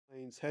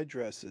plains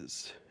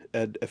headdresses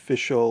at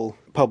official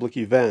public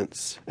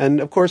events.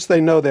 And of course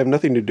they know they have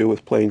nothing to do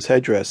with plains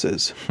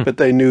headdresses, but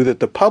they knew that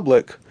the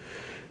public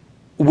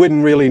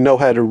wouldn't really know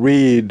how to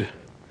read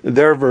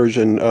their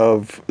version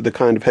of the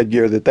kind of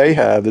headgear that they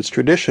have that's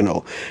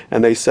traditional.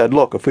 And they said,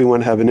 look, if we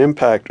want to have an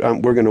impact,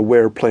 we're going to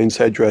wear plains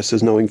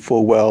headdresses knowing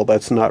full well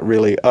that's not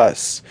really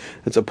us.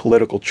 It's a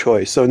political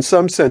choice. So in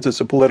some sense,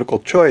 it's a political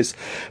choice.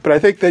 But I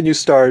think then you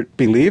start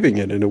believing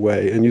it in a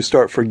way, and you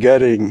start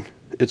forgetting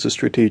it's a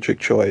strategic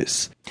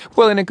choice.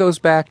 Well, and it goes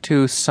back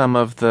to some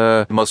of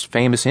the most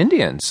famous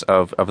Indians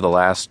of the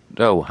last,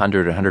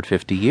 100 or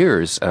 150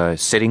 years.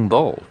 Sitting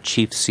Bull,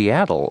 Chief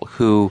Seattle,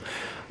 who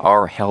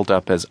are held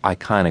up as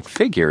iconic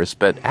figures,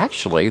 but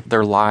actually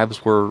their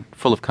lives were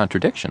full of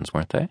contradictions,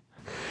 weren't they?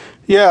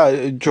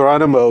 Yeah,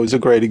 Geronimo is a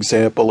great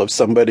example of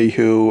somebody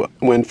who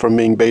went from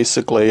being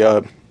basically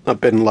a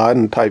bin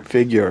Laden-type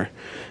figure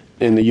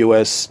in the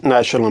U.S.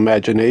 national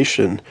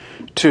imagination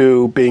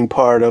to being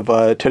part of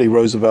Teddy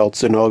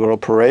Roosevelt's inaugural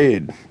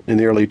parade in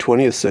the early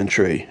 20th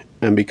century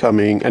and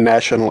becoming a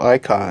national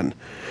icon.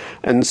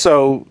 And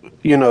so,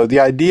 the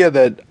idea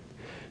that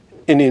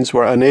Indians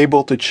were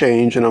unable to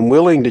change and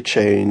unwilling to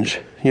change,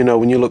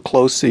 when you look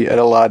closely at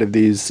a lot of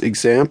these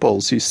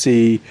examples, you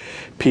see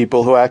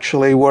people who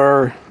actually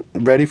were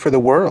ready for the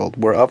world,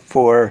 were up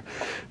for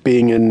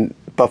being in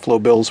Buffalo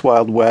Bill's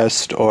Wild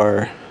West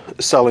or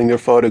selling their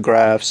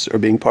photographs or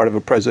being part of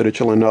a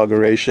presidential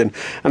inauguration.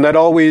 And that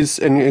always,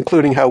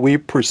 including how we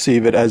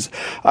perceive it as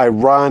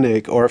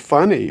ironic or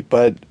funny,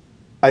 but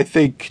I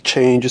think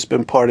change has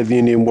been part of the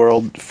Indian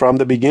world from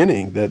the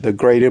beginning. The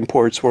great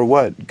imports were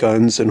what?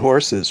 Guns and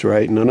horses,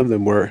 right? None of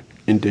them were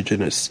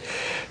indigenous.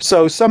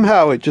 So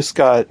somehow it just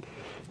got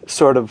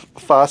sort of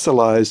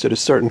fossilized at a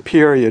certain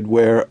period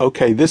where,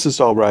 okay, this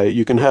is all right.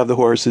 You can have the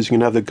horses, you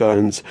can have the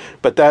guns,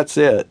 but that's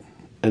it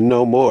and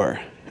no more.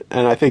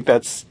 And I think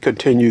that's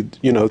continued,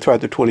 throughout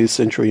the 20th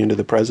century into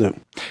the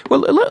present. Well,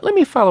 let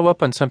me follow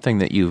up on something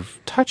that you've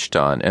touched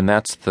on, and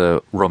that's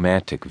the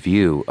romantic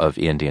view of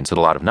Indians that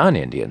a lot of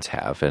non-Indians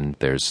have. And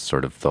there's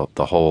sort of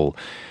the whole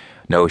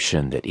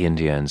notion that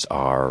Indians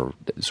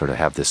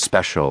have this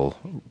special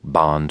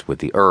bond with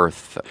the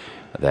earth,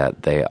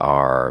 that they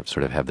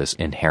have this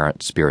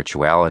inherent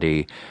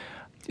spirituality.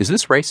 Is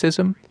this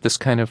racism, this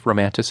kind of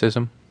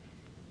romanticism?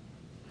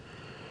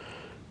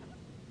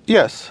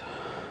 Yes.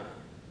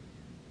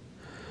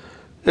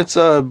 It's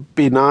a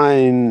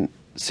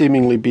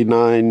seemingly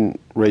benign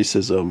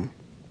racism,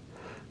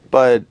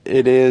 but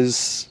it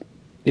is,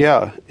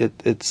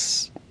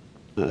 it's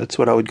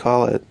what I would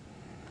call it.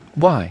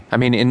 Why? I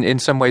mean, in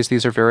some ways,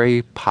 these are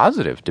very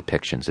positive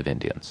depictions of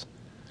Indians.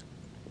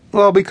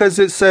 Well, because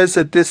it says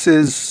that this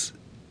is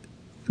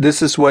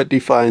what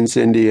defines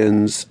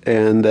Indians,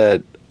 and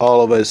that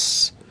all of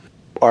us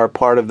are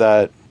part of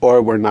that,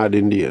 or we're not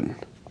Indian.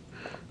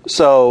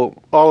 So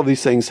all of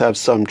these things have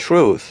some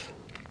truth.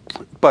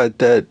 But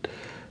that,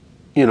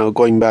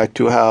 going back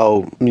to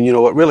how,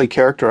 what really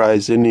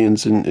characterized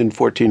Indians in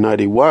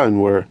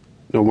 1491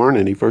 there weren't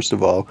any, first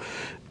of all,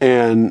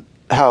 and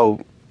how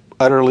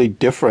utterly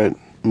different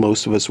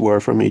most of us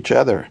were from each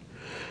other.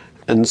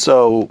 And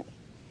so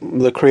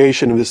the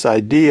creation of this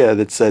idea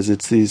that says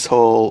it's these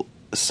whole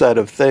set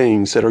of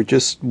things that are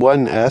just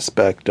one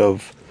aspect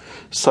of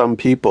some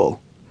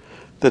people,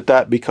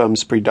 that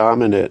becomes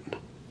predominant,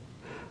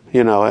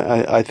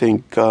 I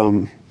think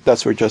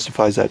that's what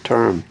justifies that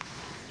term.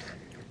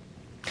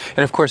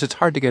 And of course, it's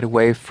hard to get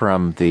away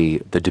from the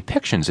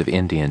depictions of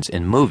Indians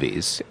in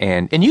movies.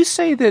 And you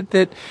say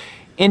that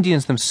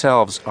Indians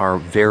themselves are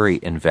very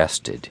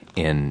invested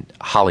in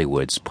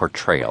Hollywood's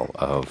portrayal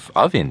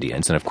of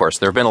Indians. And of course,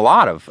 there have been a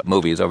lot of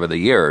movies over the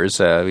years,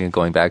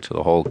 going back to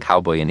the whole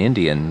cowboy and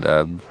Indian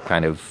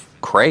kind of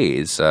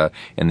craze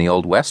in the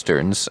old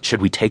Westerns.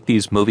 Should we take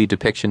these movie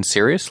depictions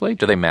seriously?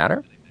 Do they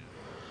matter?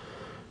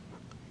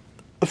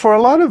 For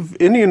a lot of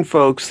Indian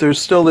folks, there's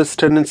still this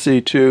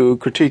tendency to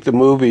critique the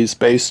movies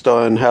based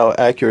on how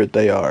accurate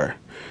they are.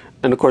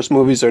 And of course,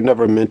 movies are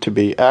never meant to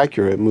be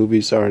accurate.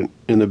 Movies aren't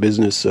in the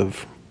business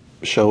of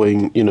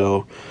showing,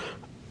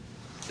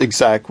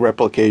 exact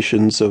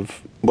replications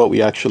of what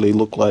we actually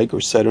look like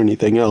or said or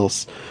anything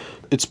else.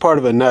 It's part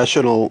of a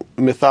national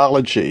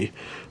mythology.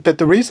 But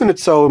the reason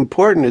it's so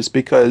important is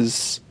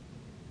because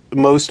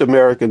most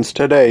Americans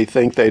today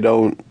think they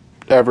don't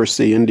ever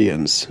see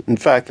Indians. In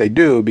fact, they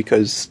do,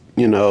 because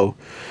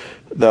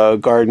the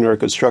gardener,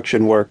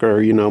 construction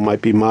worker,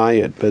 might be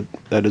Mayan, but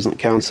that doesn't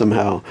count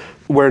somehow.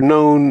 We're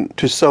known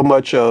to so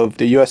much of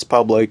the U.S.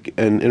 public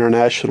and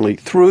internationally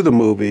through the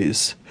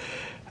movies,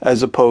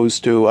 as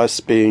opposed to us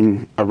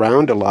being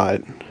around a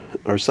lot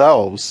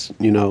ourselves,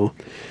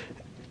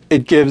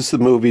 It gives the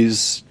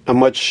movies a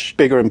much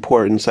bigger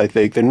importance, I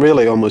think, than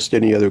really almost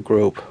any other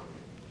group.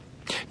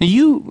 Now,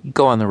 you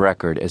go on the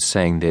record as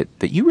saying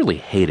that you really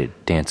hated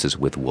Dances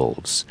with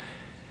Wolves,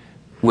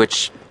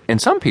 which in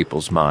some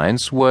people's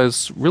minds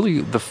was really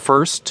the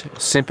first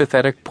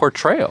sympathetic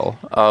portrayal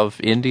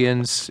of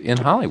Indians in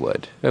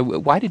Hollywood.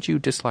 Why did you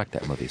dislike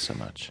that movie so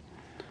much?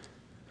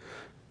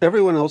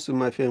 Everyone else in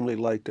my family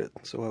liked it,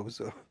 so I was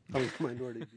a minority.